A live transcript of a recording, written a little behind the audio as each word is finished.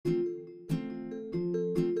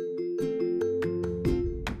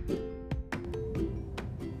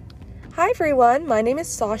Hi everyone, my name is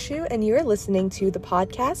Sashu and you are listening to the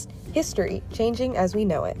podcast History, Changing as We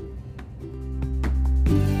Know It.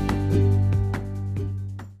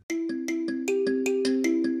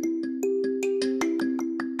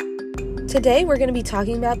 Today we're going to be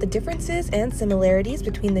talking about the differences and similarities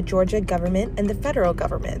between the Georgia government and the federal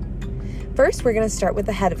government. First, we're going to start with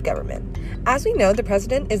the head of government. As we know, the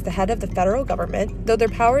president is the head of the federal government, though their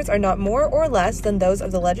powers are not more or less than those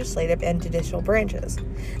of the legislative and judicial branches.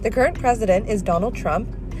 The current president is Donald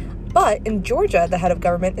Trump, but in Georgia, the head of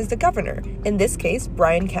government is the governor, in this case,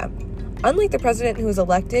 Brian Kemp. Unlike the president who was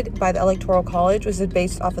elected by the Electoral College, which is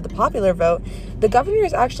based off of the popular vote, the governor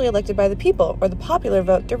is actually elected by the people, or the popular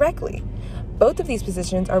vote, directly. Both of these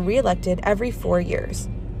positions are re-elected every 4 years.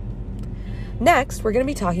 Next, we're going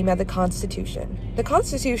to be talking about the Constitution. The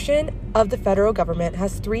Constitution of the federal government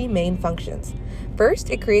has three main functions.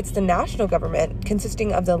 First, it creates the national government,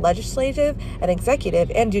 consisting of the legislative and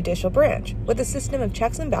executive and judicial branch, with a system of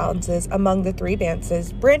checks and balances among the three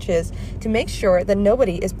branches to make sure that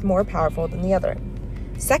nobody is more powerful than the other.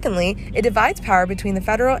 Secondly, it divides power between the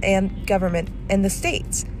federal and government and the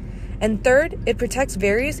states. And third, it protects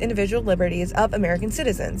various individual liberties of American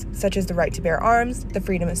citizens, such as the right to bear arms, the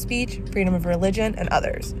freedom of speech, freedom of religion, and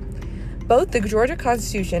others. Both the Georgia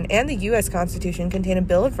Constitution and the U.S. Constitution contain a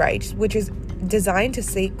Bill of Rights, which is designed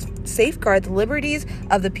to safeguard the liberties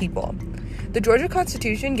of the people. The Georgia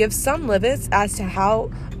Constitution gives some limits as to how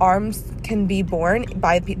arms can be borne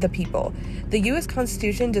by the people. The U.S.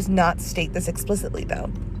 Constitution does not state this explicitly, though.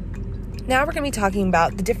 Now we're going to be talking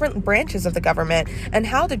about the different branches of the government and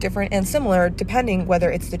how they're different and similar depending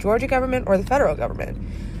whether it's the Georgia government or the federal government.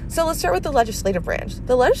 So let's start with the legislative branch.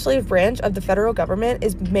 The legislative branch of the federal government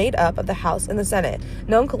is made up of the House and the Senate,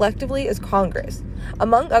 known collectively as Congress.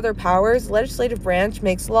 Among other powers, the legislative branch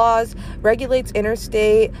makes laws, regulates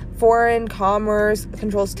interstate, foreign commerce,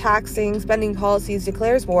 controls taxing, spending policies,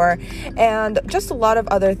 declares war, and just a lot of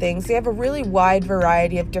other things. They have a really wide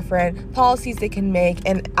variety of different policies they can make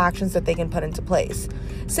and actions that they can put into place.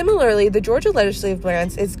 Similarly, the Georgia legislative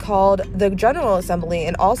branch is called the General Assembly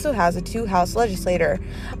and also has a two-house legislature.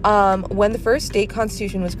 When the first state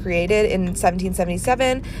constitution was created in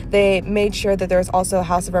 1777, they made sure that there was also a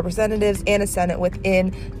House of Representatives and a Senate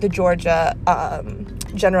within the Georgia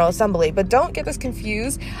General Assembly. But don't get this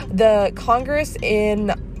confused. The Congress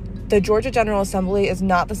in the Georgia General Assembly is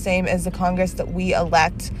not the same as the Congress that we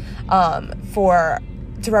elect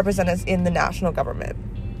to represent us in the national government.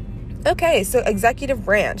 Okay, so executive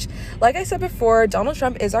branch. Like I said before, Donald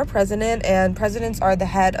Trump is our president, and presidents are the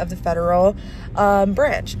head of the federal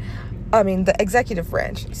the executive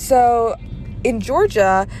branch. So in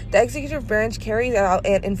Georgia, the executive branch carries out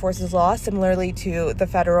and enforces law similarly to the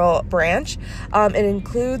federal branch. It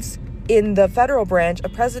includes in the federal branch a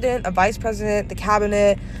president, a vice president, the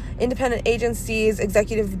cabinet, independent agencies,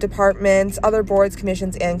 executive departments, other boards,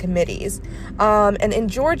 commissions, and committees. And in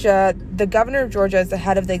Georgia, the governor of Georgia is the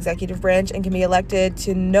head of the executive branch and can be elected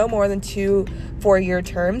to no more than 2 4-year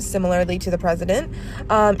terms, similarly to the president.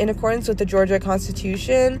 In accordance with the Georgia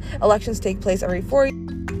Constitution, elections take place every 4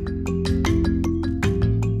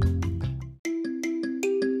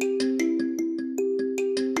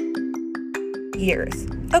 years.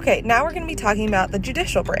 Okay, now we're going to be talking about the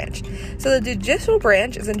judicial branch. So the judicial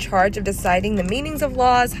branch is in charge of deciding the meanings of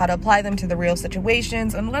laws, how to apply them to the real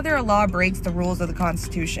situations, and whether a law breaks the rules of the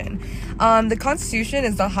Constitution. The Constitution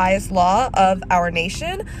is the highest law of our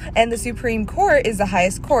nation, and the Supreme Court is the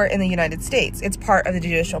highest court in the United States. It's part of the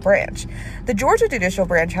judicial branch. The Georgia judicial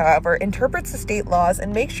branch, however, interprets the state laws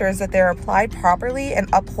and makes sure that they're applied properly and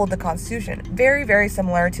uphold the Constitution. Very, very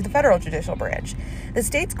similar to the federal judicial branch. The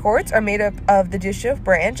state's courts are made up of the judicial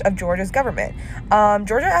branch of Georgia's government.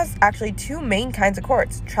 Georgia has actually two main kinds of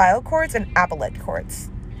courts, trial courts and appellate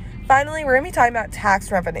courts. Finally, we're going to be talking about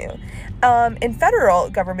tax revenue. In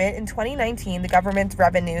federal government, in 2019, the government's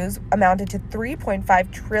revenues amounted to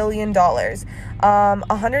 $3.5 trillion,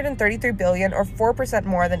 $133 billion, or 4%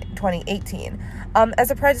 more than 2018.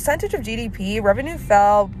 As a percentage of GDP, revenue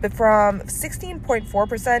fell from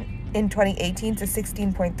 16.4% in 2018 to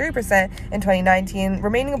 16.3% in 2019,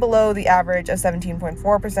 remaining below the average of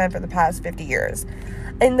 17.4% for the past 50 years.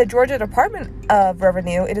 In the Georgia Department of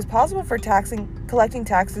Revenue, it is possible for collecting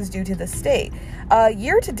taxes due to the state.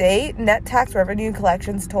 Year to date, net tax revenue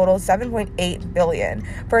collections total $7.8 billion,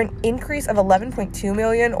 for an increase of $11.2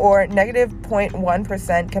 million, or negative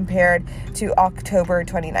 0.1% compared to October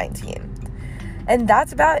 2019. And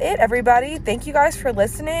that's about it, everybody. Thank you guys for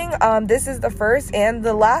listening. This is the first and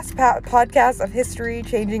the last podcast of History,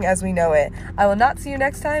 Changing as We Know It. I will not see you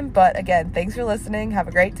next time, but again, thanks for listening. Have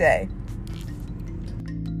a great day.